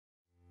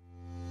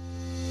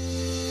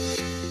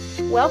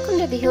Welcome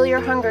to the Heal Your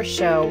Hunger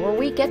Show, where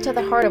we get to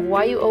the heart of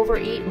why you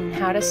overeat and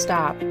how to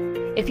stop.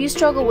 If you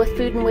struggle with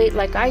food and weight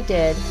like I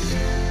did,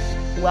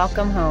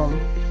 welcome home.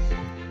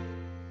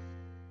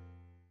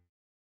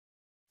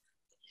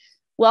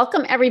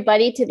 Welcome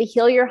everybody to the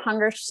Heal Your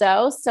Hunger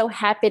Show. So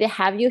happy to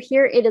have you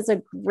here. It is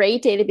a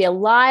great day to be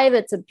alive.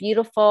 It's a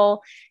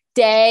beautiful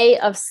day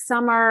of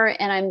summer,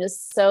 and I'm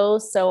just so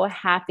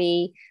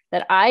happy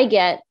that I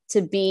get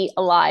to be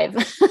alive.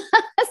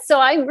 So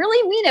I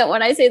really mean it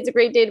when I say it's a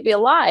great day to be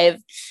alive.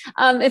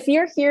 If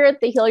you're here at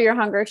the Heal Your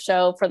Hunger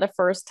Show for the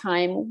first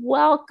time,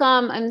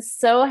 welcome. I'm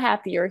so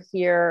happy you're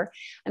here.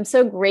 I'm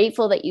so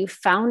grateful that you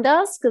found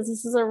us, because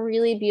this is a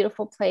really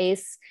beautiful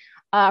place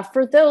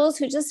for those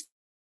who just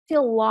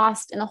feel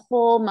lost in the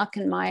whole muck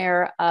and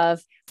mire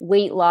of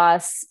weight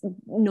loss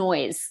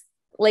noise.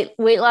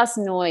 Weight loss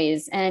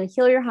noise. And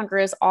Heal Your Hunger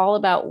is all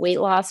about weight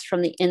loss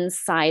from the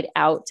inside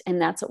out. And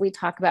that's what we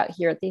talk about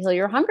here at the Heal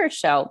Your Hunger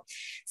Show.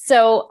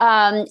 So,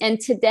 and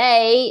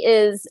today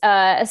is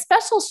a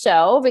special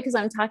show because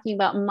I'm talking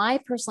about my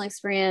personal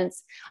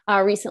experience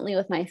recently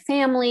with my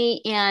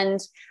family and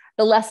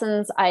the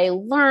lessons I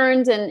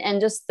learned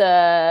and just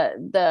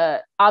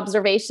the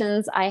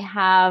observations I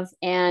have.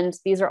 And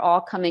these are all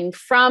coming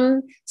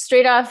from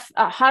straight off,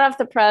 hot off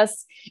the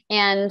press,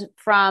 and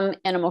from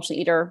an emotional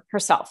eater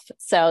herself.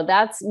 So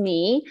that's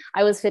me.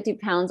 I was 50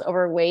 pounds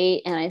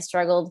overweight, and I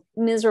struggled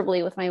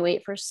miserably with my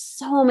weight for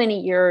so many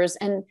years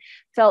and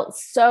felt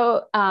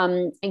so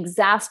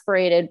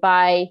exasperated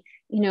by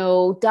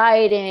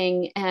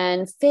dieting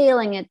and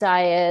failing at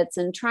diets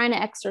and trying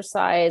to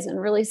exercise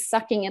and really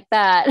sucking at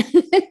that,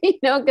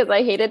 because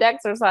I hated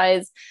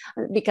exercise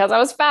because I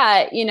was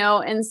fat,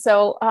 And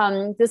so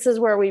this is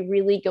where we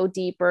really go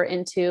deeper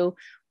into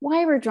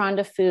why we're drawn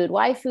to food,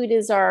 why food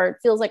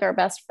feels like our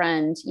best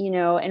friend,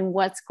 and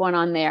what's going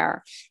on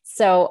there.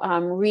 So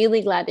I'm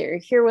really glad that you're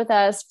here with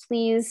us.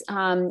 Please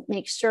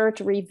make sure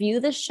to review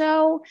the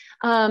show.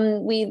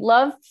 We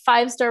love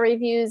 5-star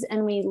reviews,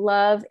 and we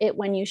love it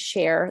when you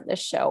share the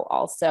show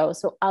also,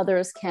 so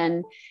others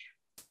can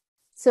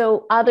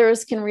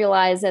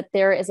realize that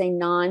there is a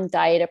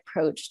non-diet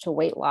approach to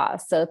weight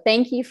loss. So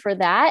thank you for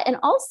that. And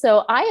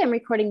also, I am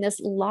recording this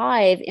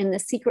live in the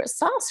Secret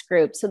Sauce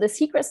group. So the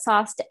Secret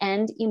Sauce to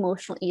End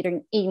Emotional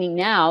Eating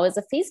Now is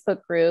a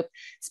Facebook group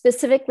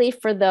specifically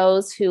for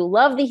those who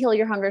love the Heal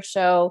Your Hunger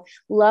Show,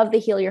 love the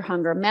Heal Your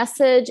Hunger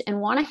message, and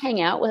want to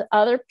hang out with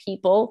other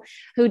people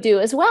who do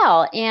as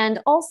well. And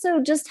also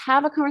just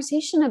have a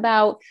conversation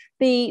about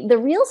the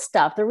real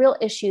stuff, the real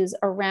issues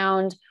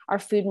around our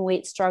food and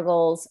weight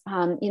struggles.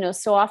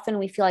 So often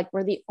we feel like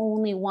we're the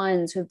only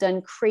ones who've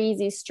done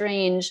crazy,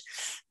 strange,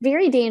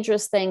 very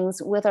dangerous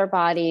things with our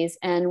bodies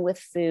and with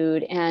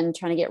food, and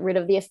trying to get rid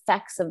of the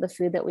effects of the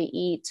food that we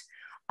eat,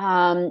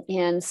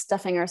 and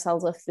stuffing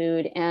ourselves with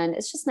food. And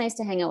it's just nice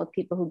to hang out with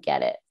people who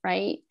get it,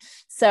 right?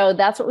 So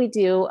that's what we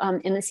do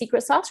in the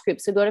Secret Sauce group.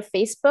 So go to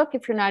Facebook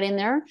if you're not in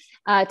there,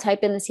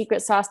 type in the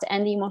Secret Sauce to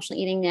End Emotional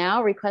Eating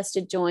Now, request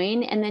to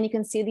join, and then you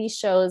can see these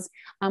shows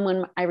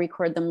when I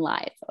record them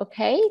live.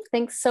 Okay,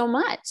 thanks so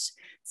much.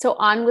 So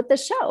on with the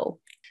show.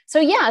 So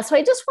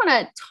I just want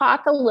to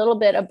talk a little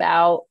bit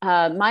about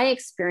my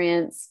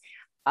experience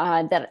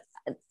that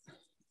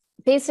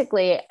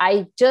basically,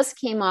 I just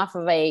came off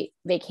of a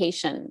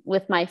vacation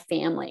with my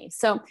family.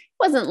 So it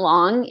wasn't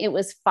long. It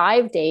was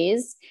 5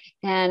 days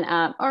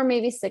or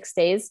maybe 6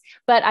 days,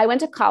 but I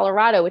went to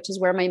Colorado, which is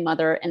where my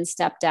mother and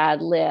stepdad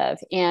live.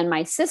 And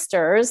my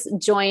sisters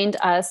joined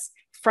us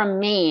from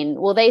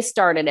Maine. Well, they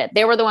started it.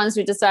 They were the ones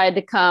who decided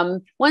to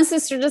come. One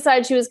sister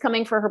decided she was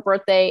coming for her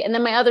birthday. And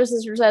then my other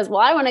sister says, well,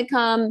 I want to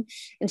come.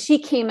 And she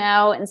came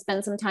out and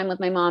spent some time with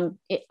my mom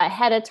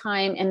ahead of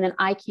time. And then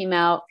I came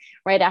out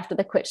right after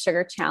the Quit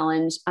Sugar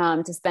Challenge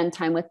to spend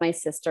time with my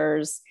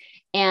sisters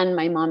and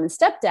my mom and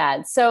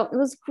stepdad. So it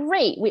was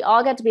great. We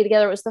all got to be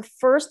together. It was the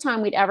first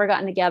time we'd ever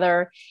gotten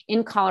together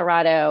in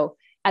Colorado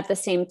at the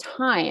same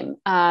time.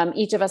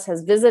 Each of us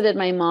has visited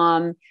my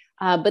mom,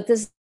 but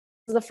this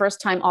was the first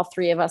time all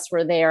three of us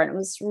were there, and it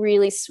was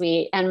really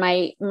sweet. And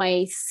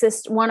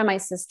one of my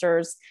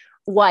sister's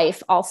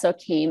wife also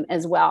came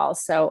as well.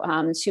 So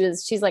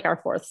she's like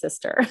our fourth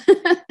sister.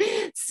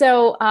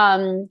 So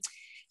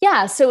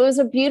so it was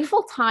a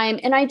beautiful time.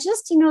 And I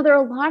just, there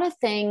are a lot of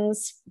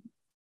things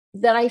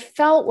that I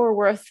felt were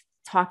worth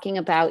talking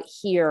about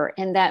here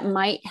and that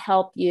might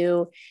help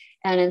you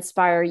and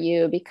inspire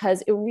you,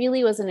 because it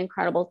really was an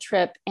incredible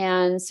trip,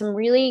 and some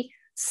really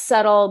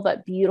subtle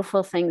but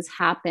beautiful things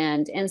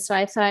happened. And so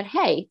I thought,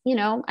 hey,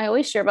 I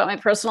always share about my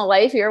personal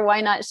life here.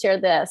 Why not share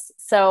this?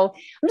 So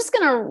I'm just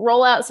going to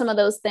roll out some of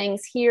those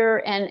things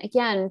here. And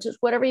again, just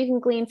whatever you can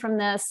glean from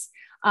this,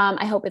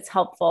 I hope it's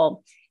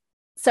helpful.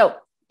 So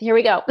here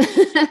we go.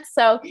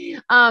 So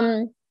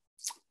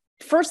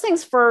first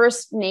things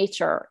first,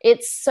 nature.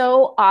 It's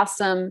so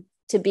awesome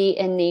to be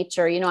in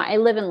nature. I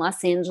live in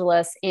Los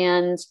Angeles,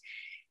 and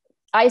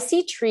I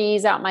see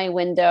trees out my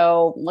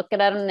window.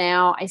 Looking at them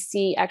now, I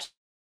see actually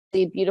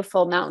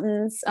beautiful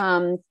mountains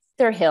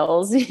they're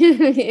hills. If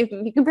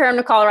you compare them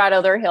to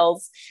Colorado, they're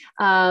hills.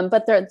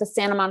 But the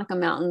Santa Monica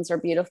Mountains are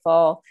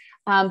beautiful.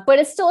 But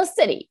it's still a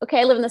city.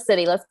 Okay. I live in the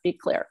city. Let's be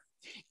clear.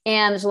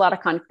 And there's a lot of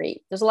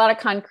concrete.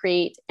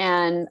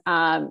 And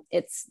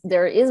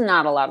there is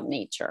not a lot of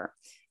nature.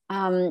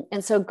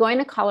 And so going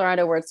to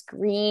Colorado where it's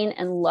green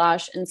and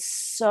lush and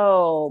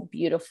so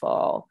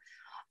beautiful,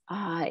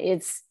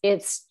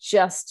 it's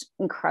just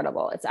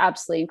incredible. It's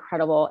absolutely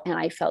incredible. And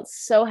I felt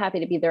so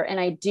happy to be there. And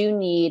I do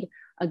need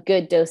a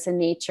good dose of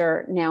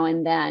nature now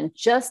and then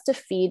just to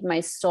feed my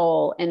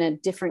soul in a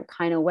different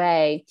kind of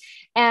way.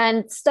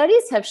 And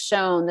studies have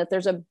shown that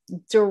there's a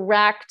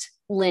direct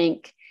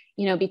link,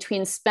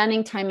 between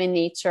spending time in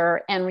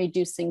nature and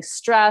reducing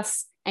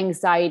stress,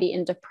 anxiety,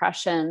 and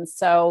depression.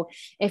 So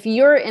if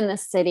you're in the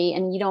city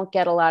and you don't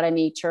get a lot of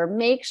nature,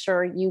 make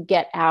sure you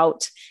get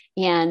out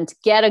and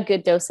get a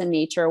good dose of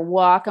nature,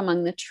 walk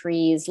among the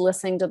trees,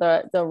 listening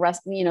to the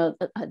rest,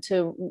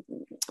 to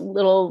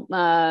little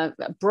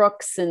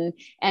brooks and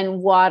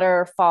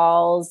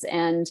waterfalls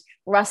and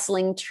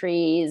rustling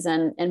trees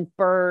and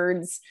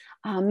birds.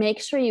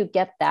 Make sure you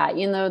get that.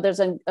 There's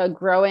a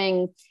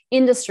growing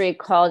industry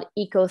called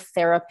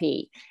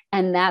ecotherapy,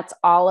 and that's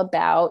all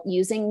about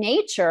using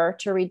nature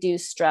to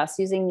reduce stress,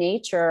 using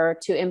nature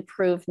to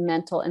improve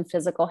mental and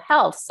physical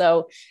health.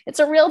 So it's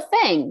a real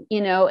thing,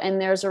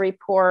 and there's a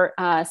report,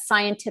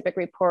 scientific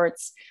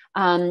reports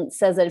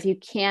says that if you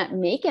can't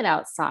make it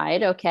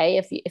outside, okay,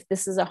 if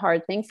this is a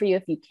hard thing for you,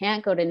 if you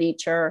can't go to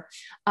nature,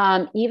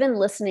 even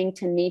listening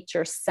to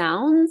nature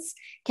sounds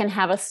can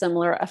have a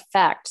similar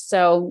effect.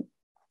 So,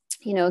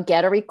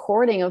 get a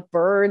recording of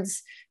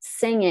birds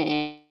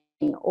singing,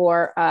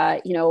 or,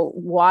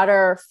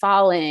 water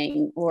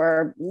falling,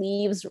 or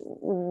leaves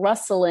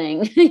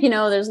rustling.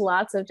 There's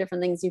lots of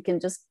different things you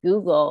can just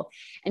Google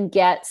and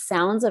get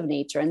sounds of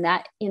nature. And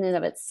that in and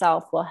of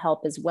itself will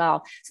help as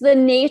well. So the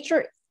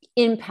nature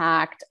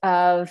impact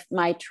of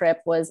my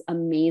trip was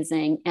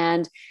amazing.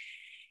 And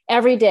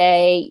every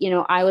day,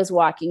 I was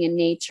walking in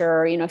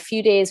nature. A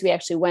few days we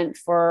actually went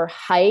for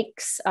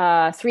hikes,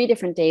 3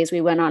 different days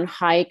we went on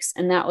hikes,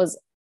 and that was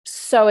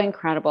so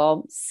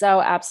incredible, so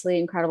absolutely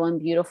incredible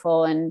and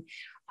beautiful and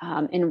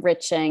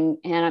enriching.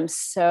 And I'm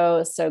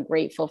so, so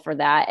grateful for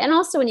that. And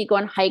also when you go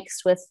on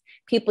hikes with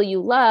people you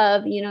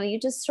love, you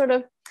just sort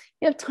of,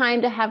 you have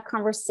time to have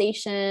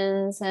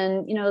conversations,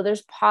 and,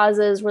 there's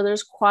pauses where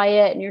there's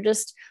quiet and you're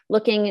just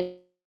looking at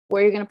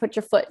where you're going to put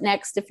your foot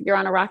next if you're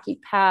on a rocky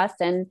path,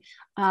 and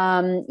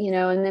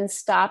and then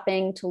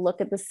stopping to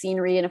look at the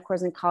scenery. And of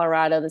course, in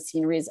Colorado, the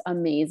scenery is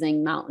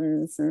amazing,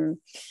 mountains and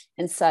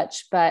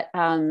such. But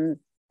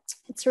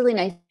it's really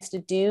nice to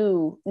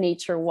do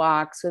nature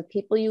walks with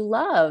people you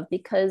love,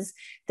 because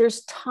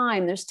there's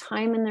time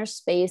in their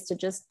space to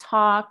just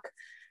talk,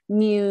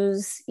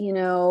 muse,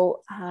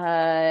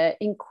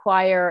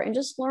 inquire, and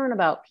just learn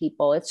about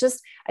people. It's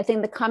just, I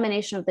think the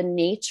combination of the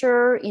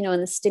nature,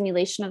 and the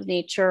stimulation of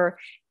nature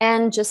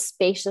and just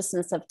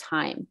spaciousness of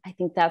time. I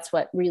think that's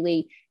what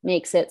really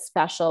makes it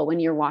special when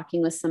you're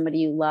walking with somebody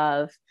you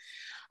love.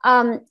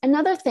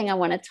 Another thing I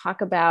want to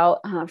talk about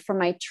for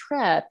my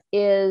trip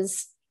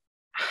is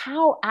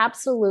how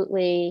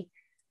absolutely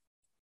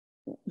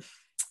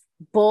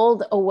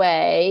bowled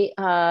away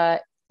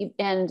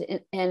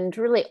and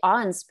really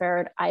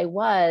awe-inspired I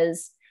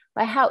was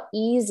by how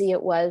easy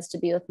it was to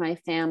be with my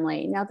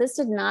family. Now, this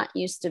was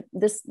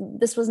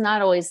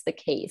not always the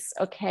case.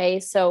 Okay.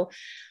 So,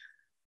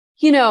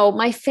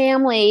 my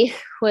family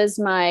was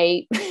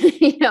my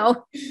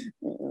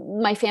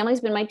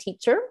family's been my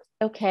teacher.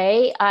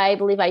 Okay. I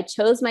believe I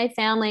chose my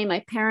family,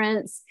 my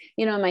parents,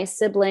 my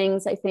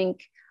siblings. I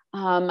think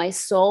my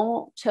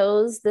soul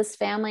chose this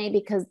family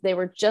because they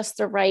were just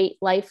the right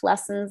life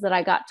lessons that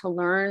I got to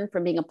learn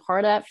from being a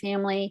part of that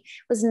family.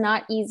 It was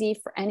not easy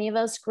for any of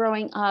us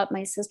growing up.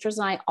 My sisters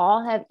and I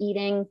all have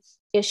eating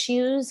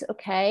issues.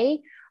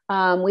 Okay.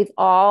 We've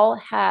all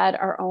had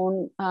our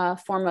own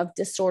form of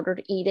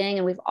disordered eating,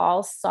 and we've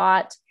all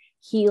sought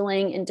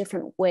healing in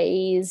different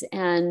ways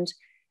and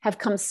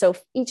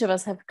each of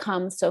us have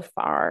come so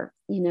far,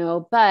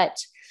 but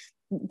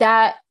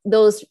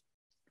those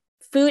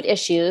food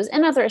issues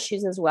and other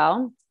issues as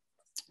well,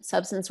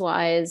 substance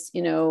wise,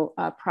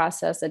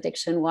 process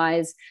addiction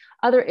wise,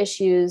 other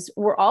issues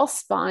were all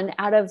spawned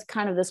out of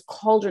kind of this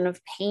cauldron of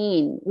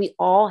pain we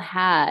all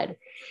had.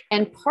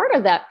 And part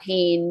of that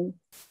pain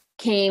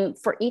came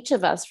for each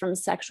of us from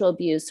sexual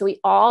abuse. So we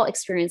all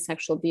experienced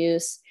sexual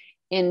abuse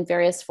in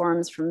various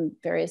forms from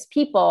various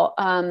people.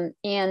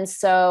 And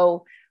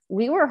so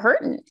we were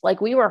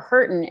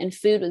hurting, and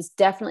food was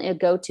definitely a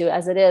go-to,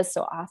 as it is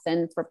so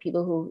often for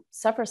people who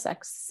suffer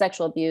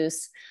sexual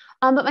abuse.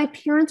 But my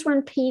parents were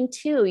in pain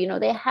too.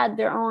 They had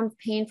their own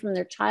pain from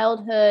their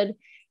childhood.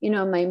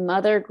 My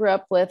mother grew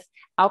up with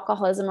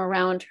alcoholism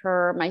around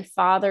her. My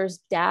father's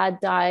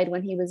dad died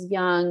when he was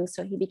young,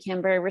 so he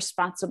became very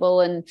responsible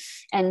and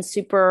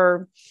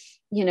super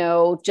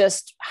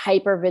just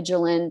hyper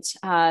vigilant.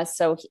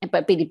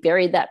 But he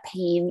buried that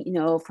pain,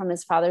 from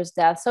his father's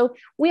death. So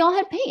we all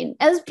had pain,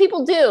 as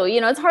people do.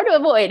 It's hard to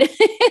avoid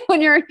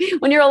when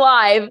you're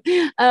alive.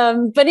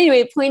 But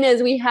anyway, point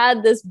is, we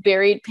had this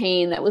buried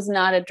pain that was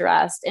not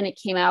addressed, and it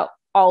came out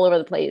all over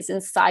the place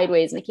and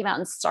sideways, and it came out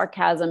in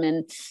sarcasm.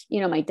 And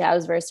my dad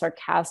was very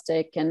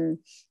sarcastic, and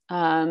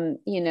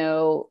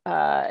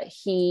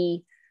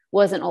he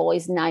wasn't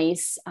always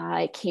nice.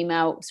 It came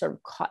out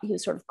he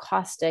was sort of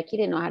caustic. He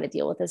didn't know how to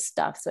deal with his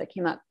stuff. So it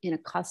came out in a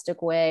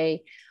caustic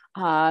way.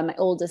 My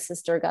oldest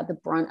sister got the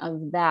brunt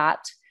of that.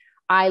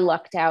 I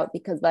lucked out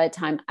because by the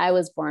time I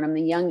was born, I'm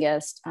the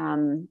youngest.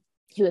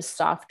 He was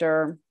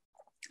softer,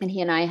 and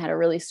he and I had a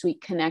really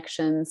sweet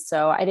connection.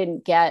 So I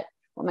didn't get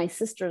what my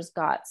sisters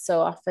got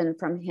so often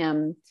from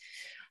him.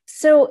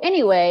 So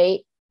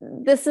anyway,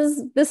 this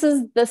is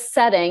the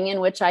setting in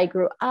which I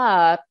grew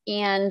up.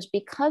 And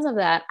because of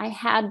that, I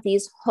had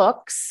these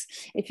hooks.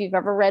 If you've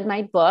ever read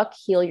my book,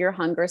 Heal Your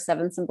Hunger,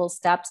 7 Simple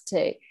Steps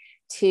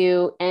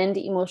to End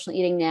Emotional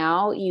Eating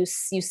Now, you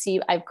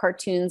see I have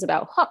cartoons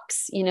about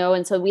hooks,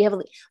 and so we have,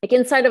 like,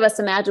 inside of us,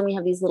 imagine we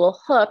have these little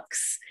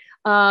hooks,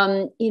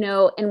 and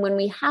when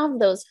we have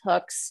those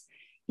hooks,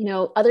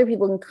 other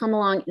people can come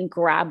along and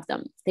grab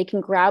them. They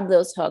can grab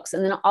those hooks.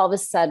 And then all of a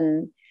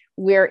sudden,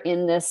 we're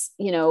in this,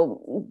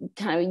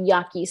 kind of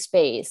yucky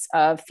space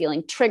of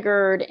feeling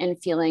triggered and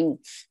feeling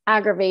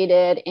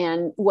aggravated,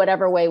 and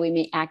whatever way we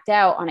may act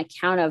out on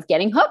account of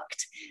getting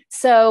hooked.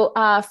 So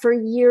for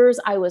years,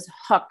 I was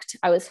hooked.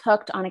 I was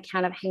hooked on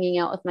account of hanging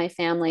out with my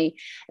family.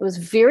 It was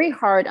very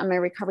hard on my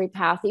recovery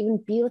path to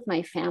even be with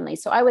my family.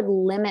 So I would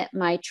limit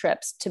my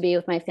trips to be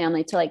with my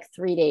family to like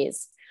 3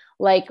 days.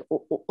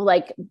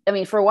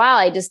 For a while,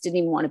 I just didn't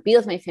even want to be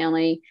with my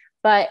family.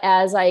 But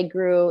as I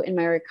grew in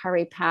my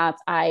recovery path,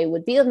 I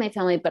would be with my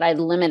family, but I'd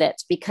limit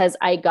it because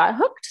I got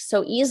hooked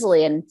so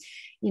easily. And,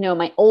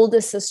 my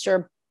oldest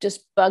sister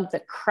just bugged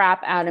the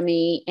crap out of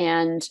me.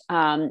 And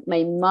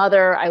my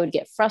mother, I would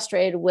get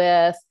frustrated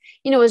with,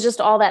 it was just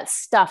all that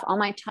stuff, all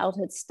my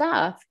childhood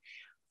stuff.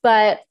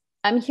 But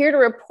I'm here to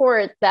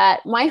report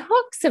that my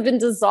hooks have been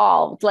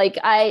dissolved.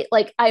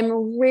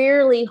 I'm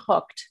rarely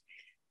hooked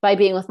by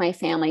being with my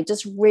family,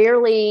 just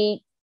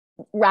rarely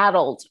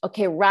rattled,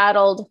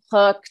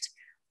 hooked,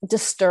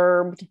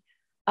 disturbed.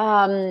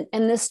 And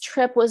this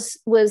trip was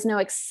no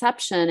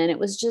exception. And it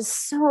was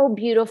just so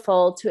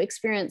beautiful to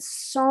experience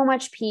so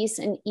much peace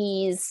and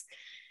ease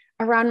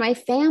around my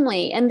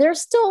family. And they're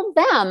still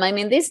them. I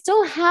mean, they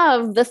still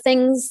have the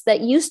things that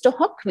used to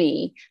hook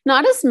me,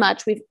 not as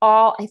much.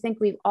 I think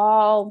we've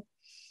all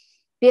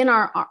been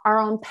our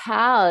own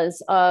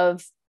paths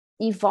of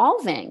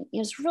evolving.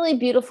 It's really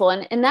beautiful.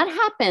 And that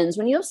happens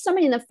when you have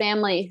somebody in the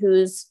family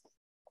who's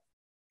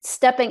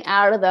stepping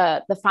out of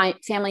the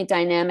family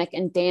dynamic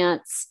and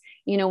dance.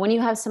 When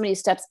you have somebody who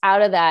steps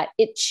out of that,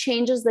 it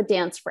changes the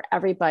dance for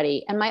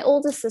everybody. And my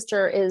oldest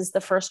sister is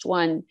the first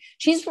one.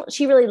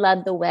 She really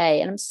led the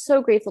way. And I'm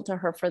so grateful to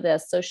her for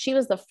this. So she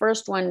was the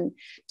first one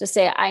to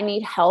say, I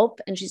need help.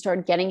 And she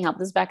started getting help.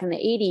 This is back in the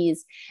 80s.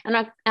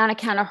 And on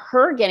account of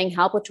her getting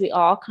help, which we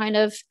all kind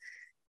of,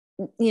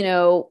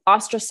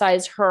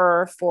 ostracized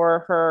her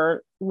for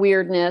her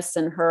weirdness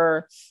and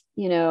her,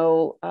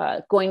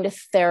 going to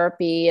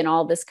therapy and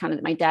all this kind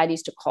of, my dad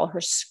used to call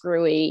her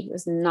screwy. It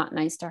was not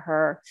nice to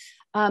her.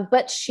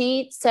 But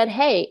she said,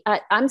 hey,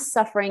 I'm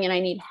suffering and I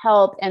need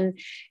help. And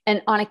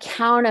on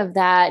account of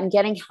that and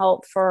getting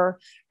help for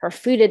her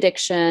food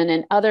addiction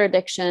and other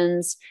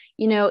addictions,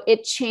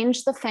 it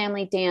changed the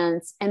family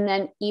dance. And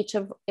then each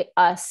of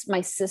us,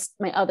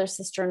 my other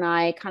sister and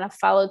I, kind of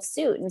followed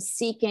suit and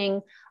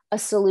seeking a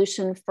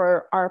solution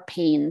for our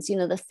pains,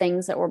 the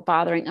things that were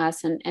bothering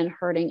us and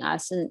hurting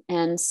us.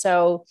 And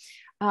so,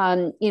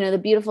 the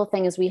beautiful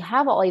thing is we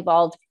have all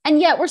evolved,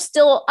 and yet we're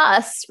still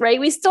us, right?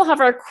 We still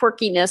have our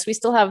quirkiness. We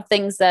still have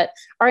things that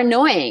are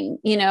annoying,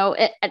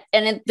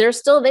 they're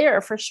still there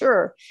for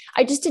sure.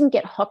 I just didn't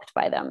get hooked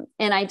by them.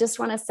 And I just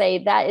want to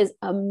say that is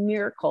a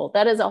miracle.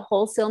 That is a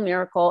wholesale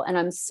miracle. And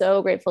I'm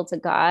so grateful to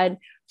God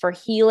for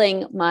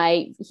healing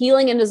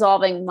and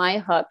dissolving my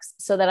hooks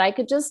so that I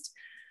could just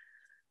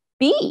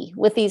be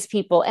with these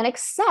people and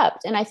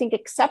accept. And I think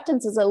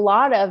acceptance is a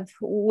lot of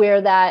where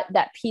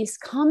that peace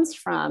comes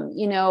from.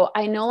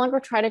 I no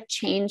longer try to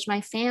change my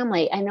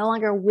family. I no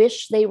longer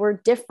wish they were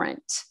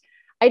different.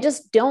 I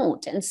just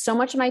don't. And so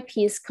much of my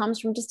peace comes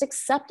from just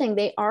accepting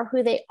they are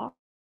who they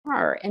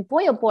are. And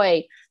boy, oh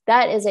boy,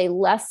 that is a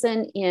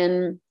lesson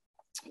in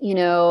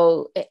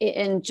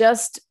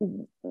just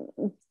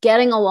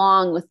getting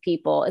along with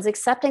people, is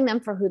accepting them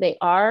for who they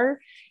are,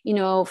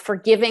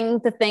 forgiving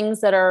the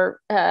things that are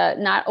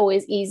not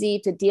always easy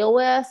to deal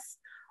with,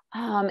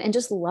 and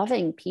just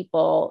loving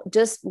people,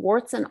 just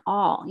warts and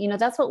all.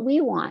 That's what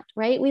we want,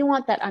 right? We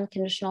want that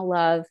unconditional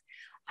love,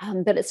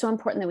 but it's so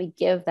important that we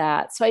give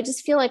that. So I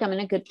just feel like I'm in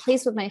a good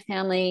place with my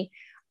family.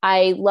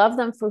 I love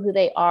them for who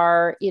they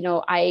are.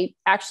 I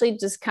actually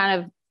just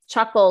kind of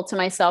chuckle to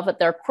myself at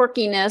their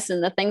quirkiness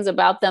and the things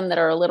about them that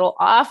are a little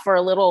off or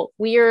a little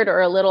weird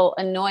or a little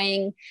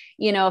annoying.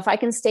 If I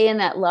can stay in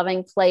that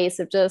loving place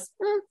of just,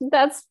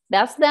 that's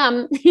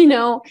them,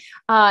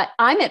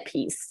 I'm at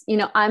peace,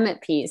 I'm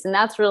at peace. And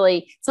that's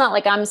really, it's not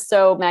like I'm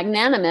so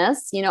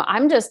magnanimous,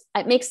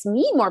 it makes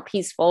me more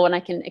peaceful when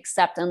I can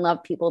accept and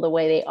love people the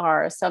way they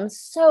are. So I'm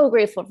so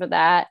grateful for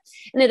that.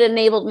 And it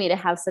enabled me to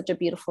have such a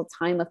beautiful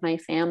time with my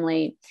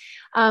family.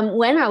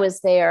 When I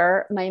was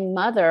there, my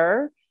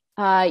mother,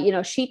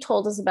 she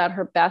told us about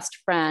her best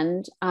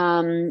friend,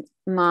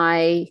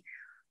 my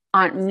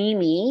Aunt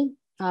Mimi,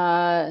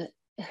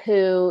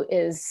 who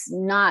is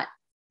not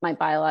my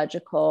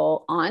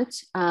biological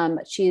aunt.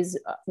 She's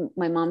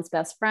my mom's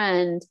best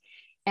friend.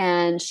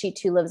 And she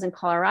too lived in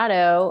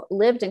Colorado,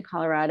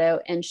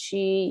 and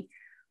she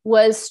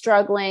was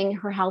struggling.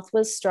 Her health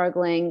was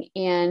struggling,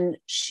 and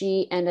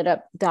she ended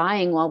up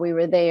dying while we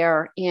were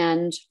there.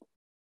 And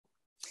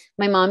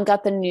my mom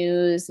got the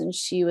news, and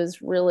she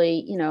was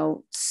really,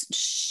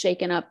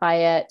 shaken up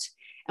by it.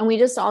 And we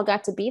just all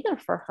got to be there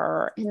for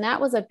her. And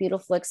that was a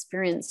beautiful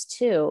experience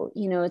too,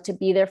 to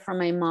be there for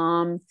my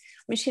mom. I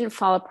mean, she didn't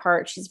fall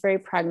apart. She's very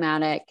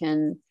pragmatic,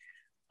 and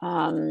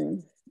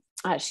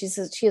she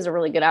has a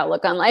really good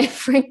outlook on life,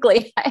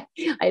 frankly. I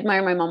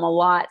admire my mom a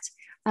lot.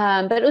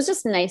 But it was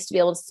just nice to be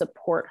able to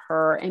support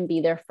her and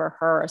be there for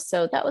her.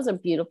 So that was a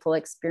beautiful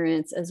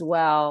experience as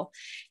well,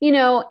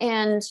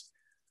 and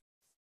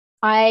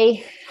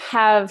I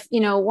have,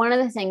 one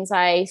of the things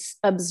I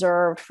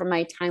observed from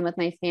my time with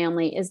my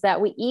family is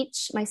that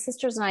my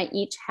sisters and I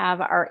each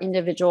have our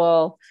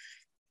individual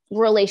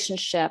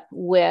relationship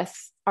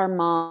with our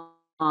mom.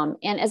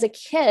 And as a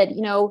kid,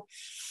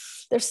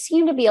 there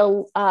seemed to be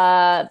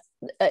a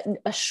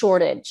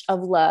shortage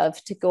of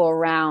love to go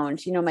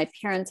around. My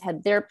parents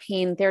had their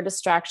pain, their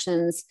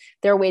distractions,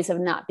 their ways of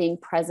not being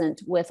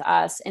present with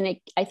us. And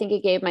I think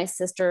it gave my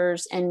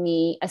sisters and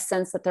me a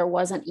sense that there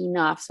wasn't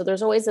enough. So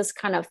there's always this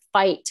kind of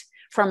fight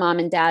for mom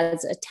and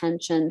dad's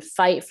attention,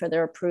 fight for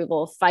their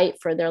approval,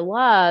 fight for their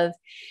love.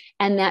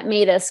 And that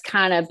made us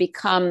kind of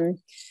become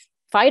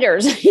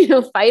fighters,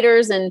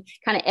 fighters and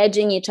kind of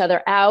edging each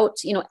other out,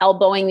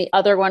 elbowing the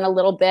other one a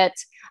little bit.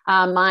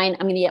 I'm going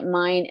to get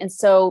mine. And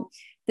so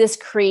this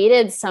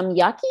created some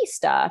yucky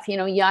stuff,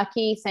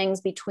 yucky things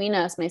between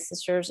us, my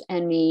sisters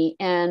and me,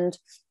 and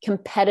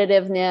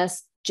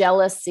competitiveness,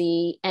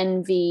 jealousy,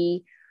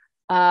 envy.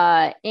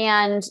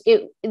 And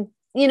it's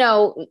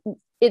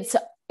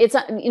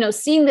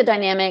seeing the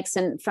dynamics,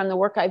 and from the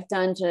work I've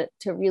done to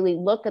really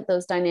look at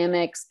those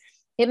dynamics,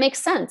 it makes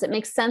sense. It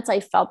makes sense.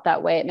 I felt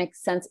that way. It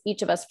makes sense.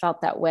 Each of us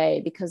felt that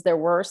way because there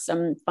were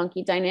some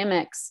funky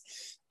dynamics,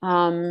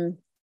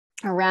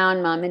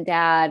 around mom and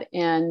dad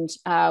and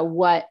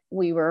what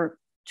we were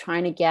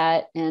trying to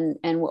get and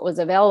what was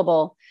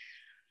available.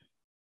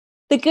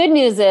 The good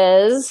news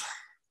is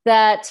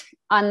that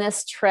on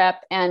this trip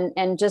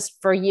and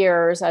just for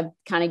years, I've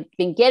kind of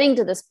been getting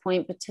to this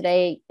point, but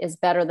today is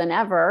better than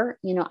ever.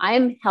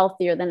 I'm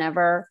healthier than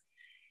ever.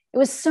 It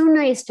was so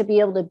nice to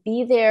be able to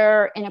be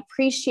there and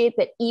appreciate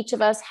that each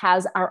of us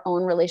has our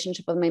own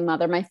relationship with my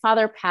mother. My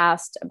father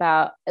passed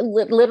about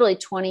literally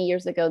 20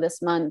 years ago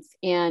this month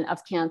of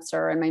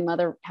cancer, and my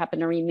mother happened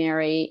to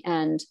remarry.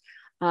 And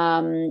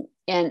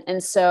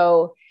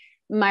so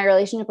my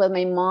relationship with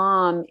my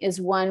mom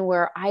is one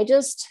where I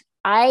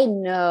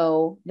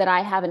know that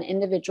I have an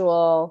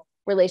individual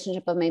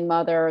relationship with my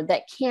mother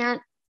that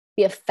can't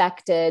be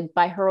affected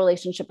by her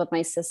relationship with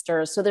my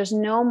sisters. So there's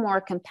no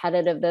more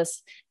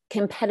competitiveness.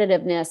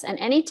 And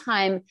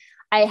anytime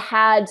I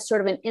had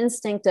sort of an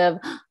instinct of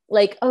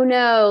like, oh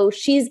no,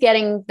 she's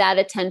getting that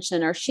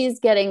attention, or she's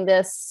getting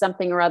this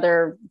something or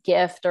other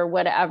gift or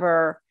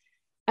whatever,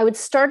 I would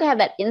start to have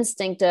that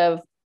instinct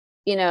of,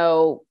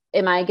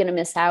 am I going to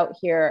miss out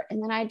here?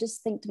 And then I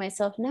just think to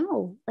myself,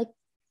 no,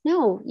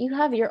 you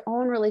have your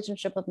own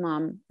relationship with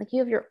mom. Like, you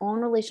have your own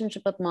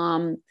relationship with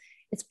mom.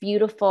 It's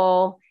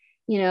beautiful.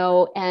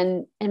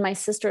 And my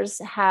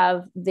sisters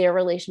have their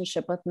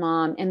relationship with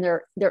mom, and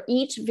they're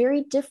each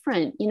very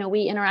different.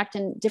 We interact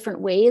in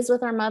different ways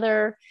with our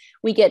mother.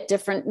 We get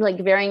different,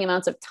 like varying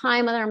amounts of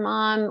time with our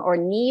mom, or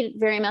need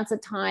varying amounts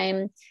of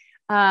time.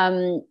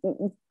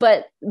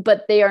 But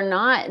they are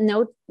not,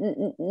 no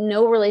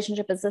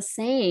relationship is the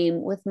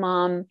same with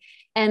mom,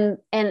 and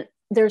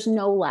there's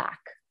no lack.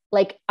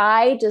 Like,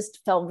 I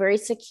just felt very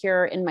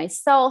secure in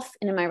myself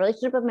and in my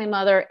relationship with my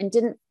mother, and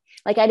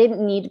I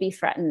didn't need to be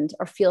threatened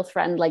or feel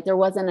threatened. Like there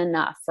wasn't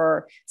enough,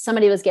 or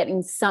somebody was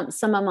getting some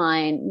of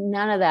mine.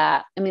 None of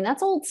that. I mean,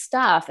 that's old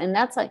stuff. And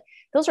that's like,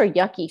 those are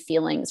yucky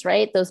feelings,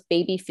 right? Those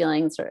baby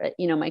feelings, or,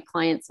 my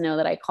clients know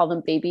that I call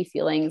them baby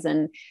feelings,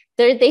 and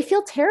they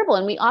feel terrible.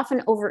 And we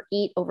often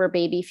overeat over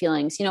baby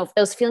feelings,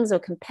 those feelings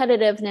of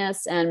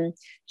competitiveness and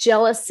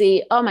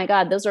jealousy. Oh my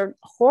God, those are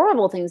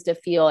horrible things to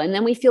feel. And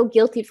then we feel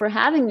guilty for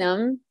having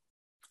them.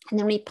 And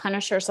then we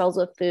punish ourselves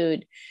with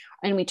food,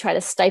 and we try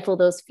to stifle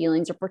those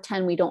feelings or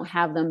pretend we don't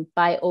have them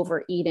by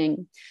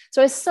overeating.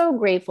 So I was so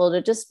grateful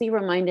to just be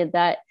reminded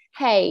that,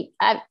 hey,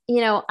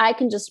 I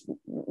can just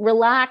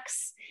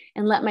relax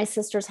and let my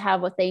sisters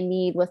have what they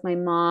need with my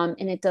mom.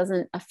 And it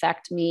doesn't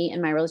affect me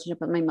and my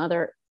relationship with my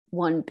mother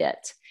one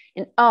bit.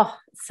 And oh,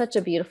 such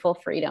a beautiful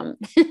freedom.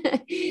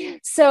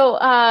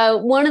 So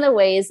one of the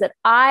ways that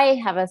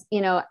I have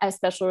a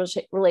special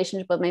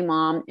relationship with my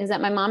mom is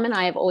that my mom and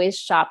I have always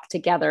shopped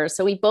together.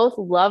 So we both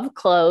love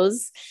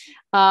clothes,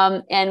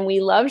 and we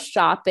love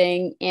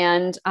shopping.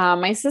 And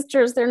my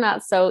sisters, they're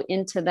not so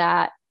into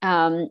that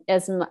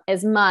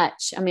as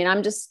much. I mean,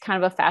 I'm just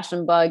kind of a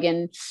fashion bug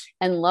and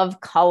love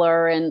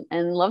color and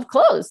love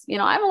clothes.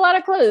 I have a lot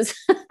of clothes.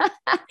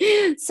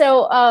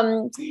 So,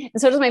 and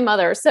so does my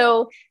mother.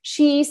 So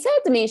she said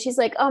to me, she's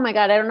like, "Oh my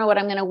God, I don't know what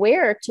I'm going to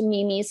wear to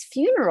Mimi's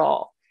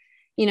funeral."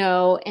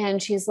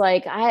 And she's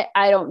like,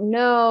 I don't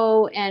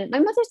know. And my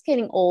mother's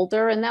getting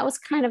older. And that was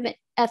kind of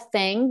a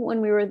thing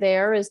when we were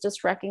there, is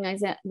just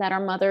recognizing that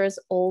our mother is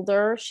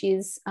older.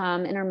 She's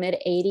in her mid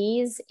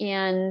 80s.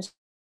 And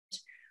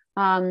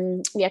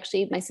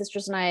my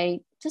sisters and I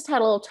just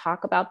had a little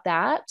talk about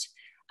that.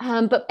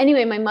 But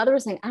anyway, my mother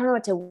was saying, "I don't know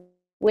what to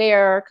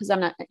wear because I'm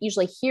not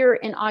usually here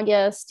in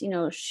August,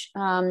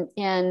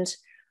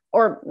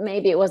 or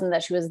maybe it wasn't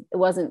that it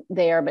wasn't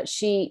there, but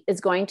she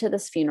is going to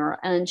this funeral,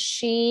 and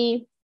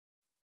she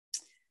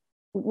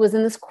was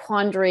in this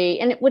quandary,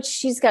 and which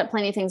she's got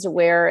plenty of things to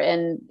wear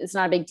and it's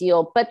not a big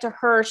deal. But to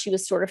her, she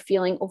was sort of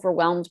feeling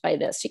overwhelmed by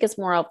this. She gets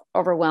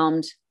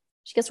overwhelmed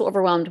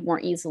more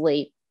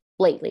easily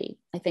lately,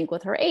 I think,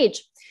 with her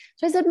age.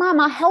 So I said, "Mom,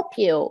 I'll help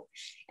you."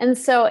 And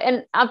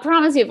I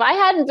promise you,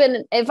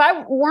 if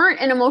I weren't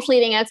an emotional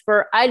eating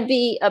expert, I'd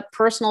be a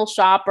personal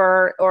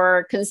shopper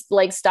or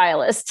like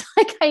stylist.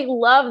 Like, I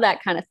love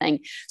that kind of thing.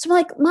 So I'm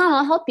like, "Mom,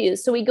 I'll help you."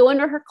 So we go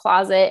into her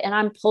closet and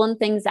I'm pulling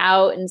things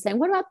out and saying,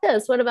 "What about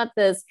this? What about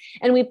this?"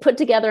 And we put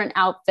together an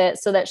outfit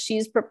so that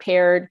she's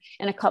prepared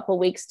in a couple of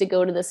weeks to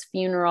go to this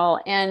funeral.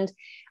 And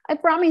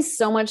it brought me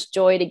so much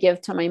joy to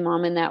give to my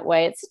mom in that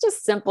way. It's such a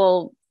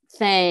simple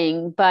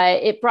thing,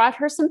 but it brought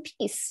her some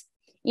peace,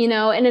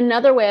 And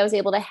another way I was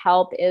able to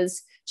help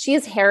is she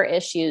has hair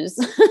issues.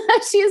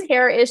 She has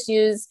hair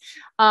issues.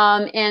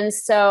 And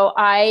so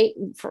I,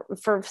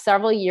 for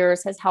several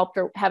years, have helped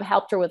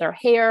her with her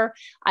hair.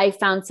 I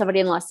found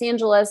somebody in Los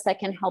Angeles that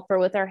can help her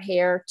with her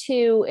hair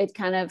too. It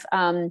kind of,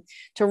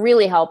 to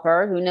really help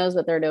her, who knows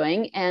what they're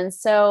doing. And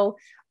so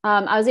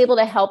I was able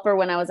to help her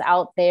when I was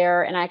out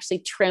there, and I actually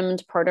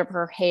trimmed part of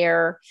her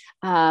hair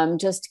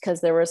just because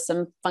there were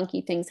some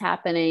funky things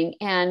happening.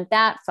 And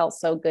that felt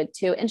so good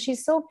too. And she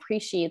so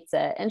appreciates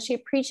it. And she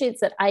appreciates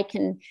that I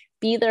can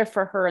be there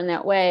for her in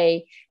that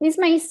way. These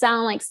may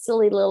sound like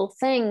silly little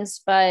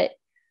things, but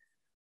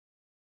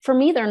for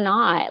me, they're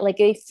not. Like,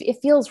 it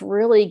feels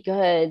really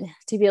good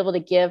to be able to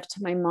give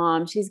to my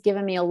mom. She's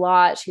given me a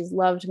lot. She's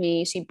loved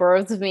me. She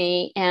birthed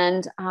me.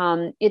 And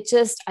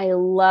I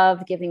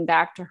love giving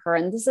back to her.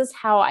 And this is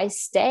how I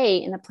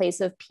stay in a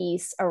place of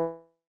peace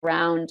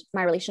around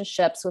my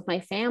relationships with my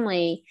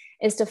family,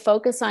 is to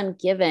focus on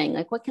giving.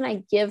 Like, what can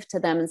I give to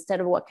them instead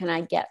of what can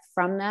I get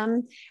from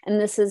them? And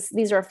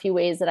these are a few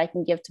ways that I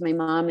can give to my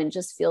mom, and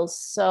just feels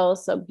so,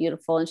 so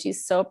beautiful. And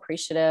she's so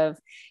appreciative.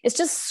 It's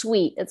just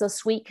sweet. It's a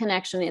sweet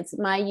connection. It's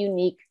my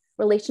unique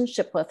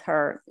relationship with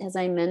her, as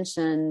I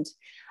mentioned.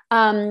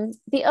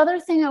 The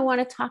other thing I want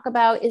to talk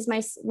about is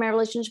my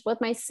relationship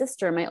with my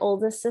sister, my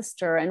oldest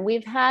sister. And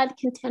we've had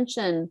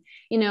contention,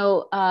 in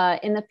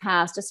the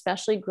past,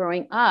 especially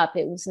growing up.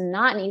 It was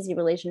not an easy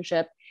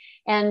relationship.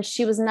 And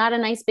she was not a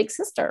nice big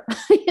sister.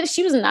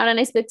 She was not a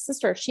nice big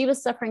sister. She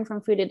was suffering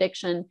from food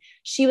addiction.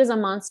 She was a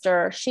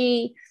monster.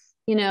 She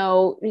had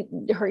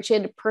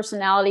a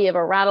personality of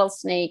a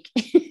rattlesnake.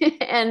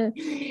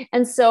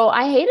 and so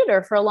I hated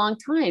her for a long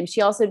time. She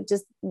also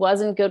just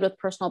wasn't good with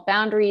personal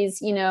boundaries,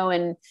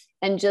 and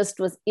just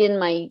was in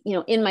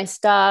my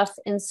stuff.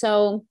 And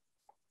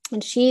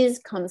she's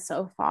come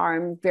so far.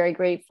 I'm very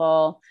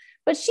grateful,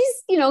 but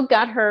she's,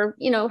 got her,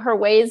 her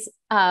ways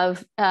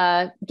of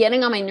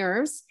getting on my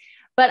nerves.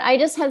 But I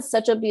just had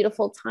such a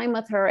beautiful time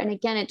with her. And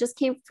again, it just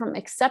came from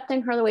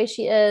accepting her the way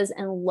she is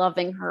and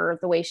loving her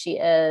the way she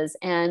is.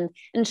 And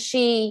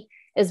she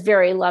is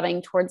very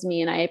loving towards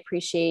me. And I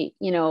appreciate,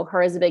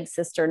 her as a big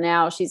sister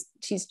now. She's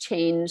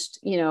changed,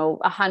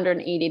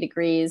 180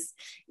 degrees,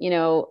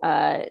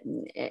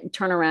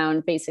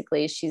 turnaround,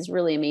 basically. She's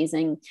really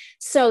amazing.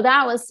 So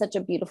that was such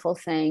a beautiful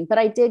thing. But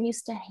I did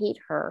used to hate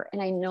her, and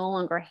I no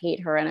longer hate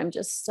her. And I'm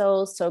just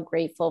so, so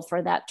grateful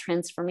for that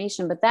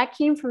transformation. But that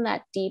came from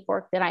that deep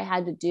work that I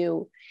had to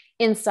do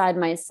inside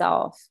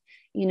myself.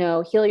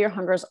 Heal Your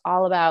Hunger is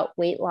all about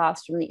weight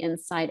loss from the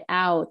inside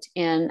out.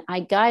 And I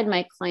guide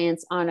my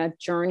clients on a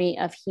journey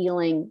of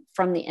healing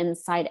from the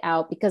inside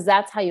out, because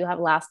that's how you have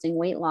lasting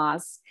weight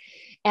loss.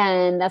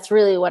 And that's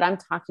really what I'm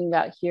talking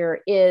about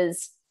here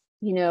is,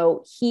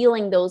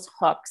 healing those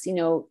hooks,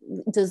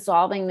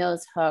 dissolving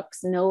those hooks,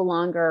 no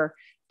longer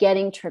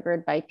getting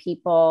triggered by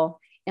people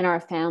in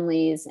our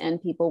families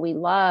and people we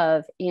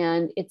love.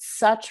 And it's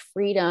such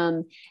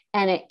freedom,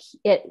 and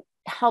it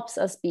helps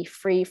us be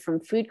free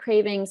from food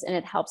cravings, and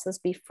it helps us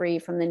be free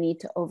from the need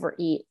to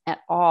overeat at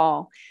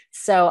all.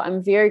 So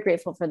I'm very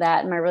grateful for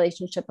that. And my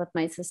relationship with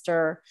my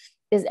sister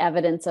is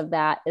evidence of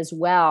that as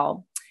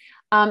well.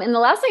 And the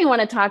last thing I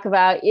want to talk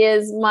about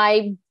is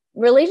my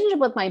relationship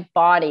with my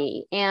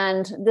body.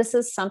 And this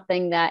is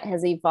something that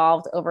has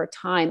evolved over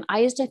time. I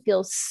used to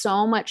feel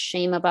so much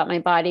shame about my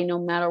body, no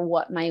matter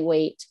what my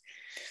weight.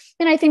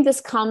 And I think this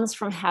comes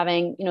from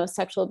having,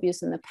 sexual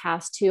abuse in the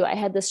past too. I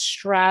had this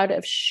shroud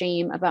of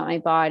shame about my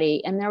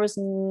body, and there was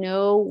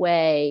no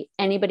way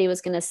anybody was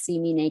going to see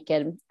me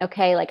naked.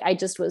 Okay. Like I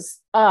just was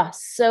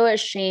so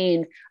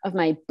ashamed of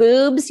my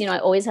boobs. I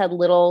always had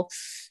little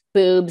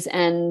boobs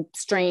and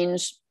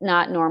strange,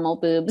 not normal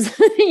boobs,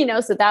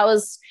 so that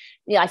was,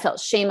 I felt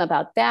shame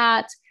about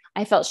that.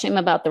 I felt shame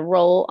about the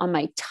roll on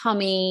my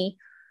tummy.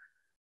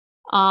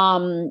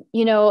 And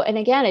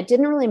again, it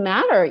didn't really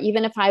matter.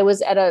 Even if I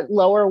was at a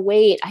lower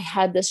weight, I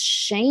had this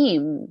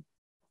shame.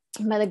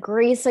 And by the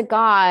grace of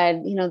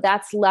God,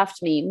 that's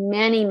left me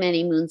many,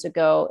 many moons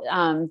ago.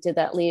 Did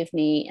that leave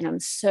me? And I'm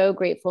so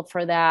grateful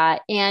for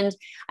that. And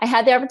I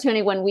had the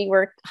opportunity when we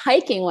were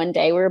hiking one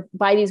day, we were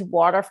by these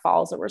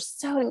waterfalls that were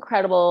so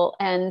incredible.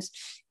 And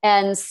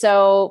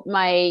so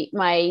my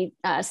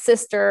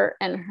sister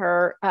and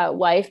her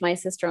wife, my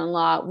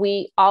sister-in-law,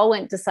 we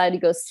all decided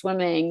to go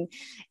swimming,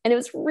 and it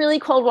was really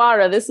cold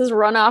water. This is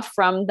runoff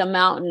from the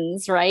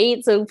mountains,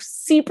 right? So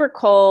super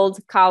cold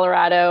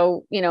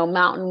Colorado,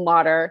 mountain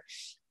water,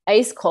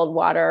 ice cold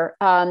water.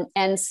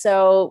 And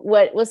so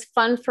what was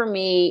fun for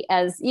me,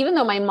 as even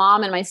though my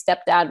mom and my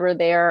stepdad were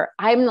there,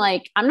 I'm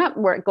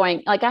not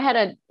going, like I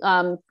had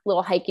a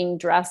little hiking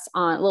dress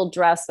on, a little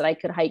dress that I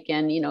could hike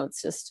in,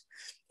 it's just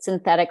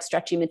synthetic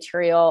stretchy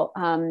material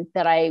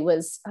that I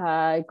was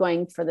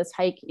going for this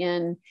hike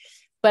in,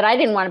 but I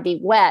didn't want to be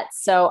wet.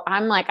 So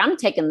I'm like, I'm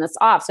taking this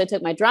off. So I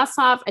took my dress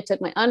off, I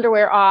took my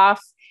underwear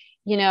off,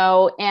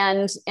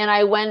 and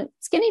I went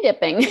skinny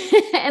dipping.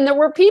 And there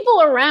were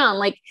people around,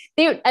 like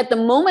at the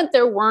moment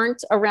there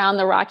weren't around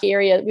the rocky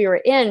area that we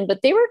were in,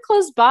 but they were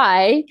close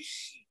by.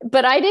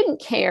 But I didn't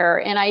care.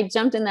 And I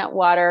jumped in that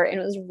water, and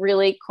it was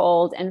really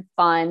cold and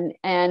fun.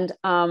 And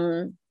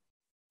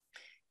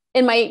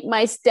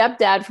my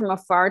stepdad from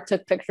afar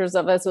took pictures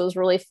of us. It was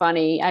really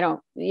funny.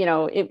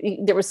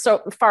 There was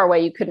so far away,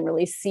 you couldn't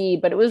really see,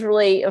 but it was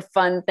really a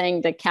fun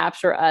thing to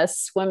capture us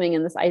swimming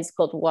in this ice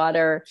cold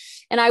water.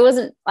 And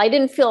I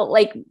didn't feel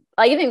like,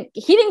 he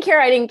didn't care.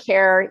 I didn't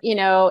care,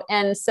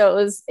 and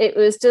so it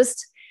was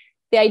just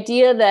the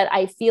idea that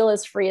I feel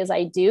as free as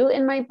I do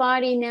in my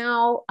body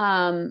now.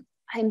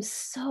 I'm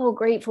so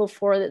grateful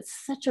for it.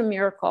 It's such a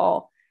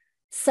miracle.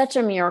 Such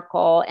a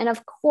miracle. And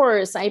of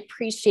course, I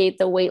appreciate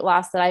the weight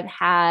loss that I've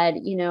had,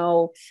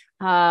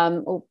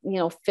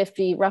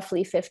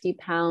 roughly 50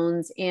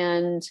 pounds.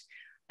 And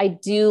I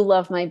do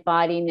love my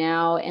body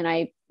now. And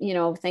I,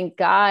 thank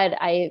God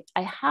I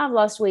have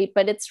lost weight,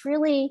 but it's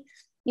really,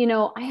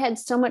 I had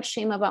so much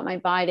shame about my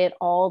body at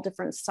all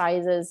different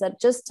sizes,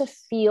 that just to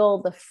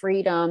feel the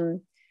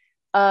freedom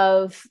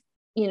of,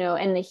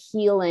 and the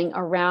healing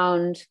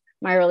around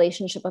my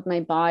relationship with my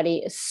body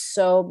is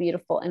so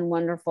beautiful and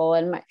wonderful.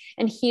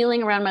 And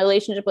healing around my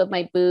relationship with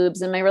my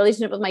boobs and my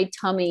relationship with my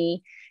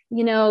tummy,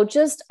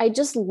 I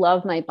just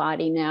love my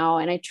body now.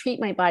 And I treat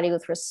my body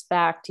with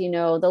respect. The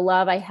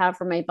love I have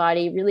for my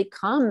body really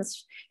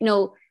comes,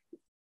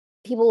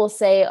 people will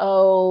say,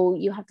 oh,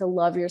 you have to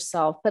love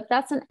yourself, but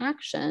that's an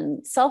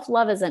action.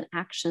 Self-love is an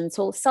action.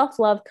 So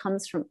self-love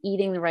comes from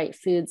eating the right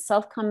food.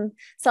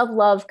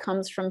 Self-love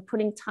comes from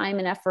putting time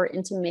and effort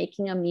into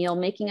making a meal,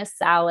 making a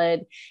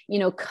salad,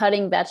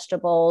 cutting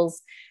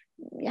vegetables,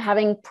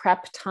 having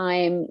prep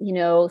time,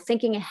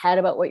 thinking ahead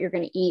about what you're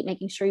going to eat,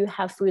 making sure you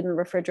have food in the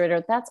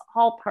refrigerator. That's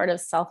all part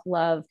of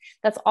self-love.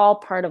 That's all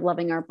part of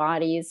loving our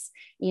bodies,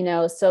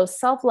 so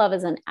self-love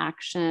is an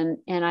action.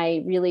 And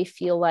I really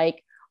feel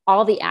like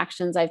all the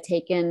actions I've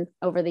taken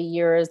over the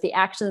years, the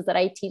actions that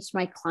I teach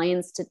my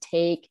clients to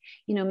take,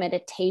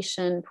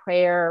 meditation,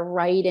 prayer,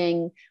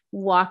 writing,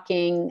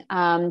 walking,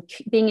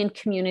 being in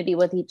community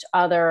with each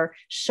other,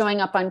 showing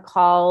up on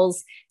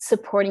calls,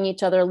 supporting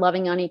each other,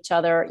 loving on each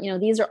other.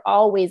 These are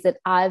all ways that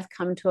I've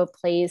come to a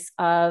place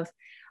of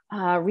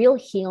real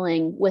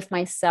healing with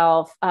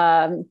myself,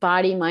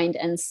 body, mind,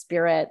 and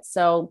spirit.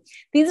 So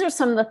these are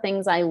some of the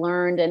things I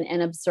learned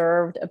and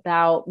observed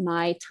about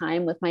my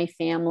time with my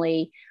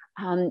family.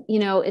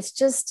 It's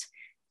just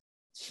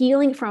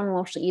healing from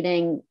emotional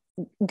eating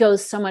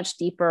goes so much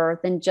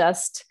deeper than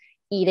just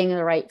eating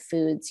the right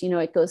foods.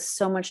 It goes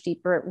so much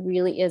deeper. It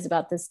really is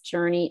about this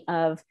journey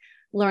of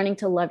learning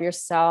to love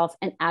yourself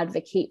and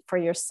advocate for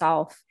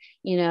yourself,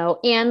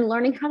 and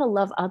learning how to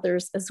love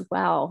others as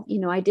well.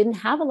 I didn't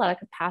have a lot of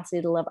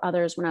capacity to love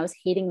others when I was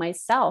hating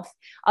myself.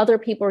 Other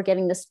people were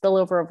getting the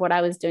spillover of what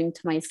I was doing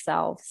to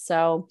myself.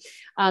 So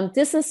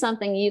this is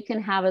something you can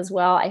have as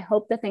well. I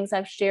hope the things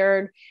I've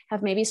shared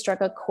have maybe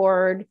struck a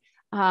chord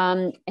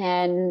and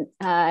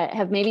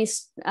have maybe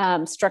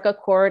struck a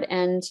chord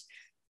and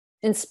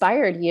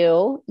inspired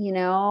you,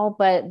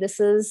 but this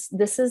is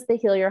the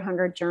Heal Your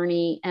Hunger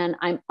journey, and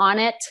I'm on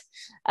it.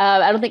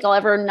 I don't think I'll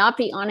ever not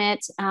be on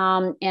it.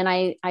 And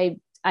I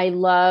I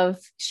love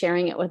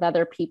sharing it with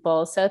other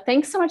people. So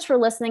thanks so much for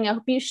listening. I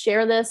hope you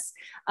share this,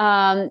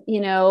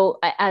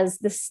 as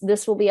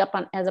this will be up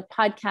on as a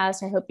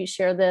podcast. I hope you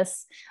share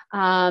this,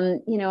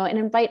 and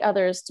invite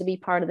others to be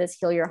part of this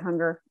Heal Your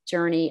Hunger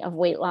journey of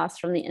weight loss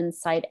from the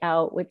inside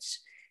out, which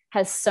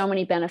has so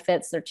many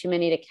benefits. There are too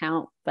many to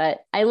count, but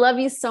I love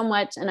you so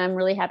much. And I'm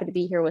really happy to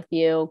be here with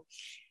you.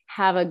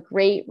 Have a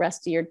great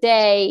rest of your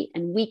day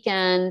and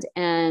weekend,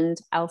 and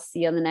I'll see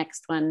you on the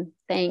next one.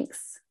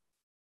 Thanks.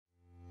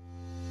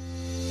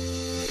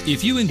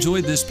 If you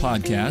enjoyed this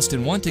podcast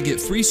and want to get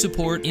free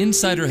support,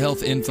 insider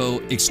health info,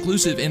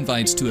 exclusive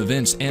invites to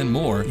events, and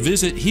more,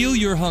 visit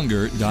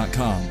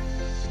healyourhunger.com.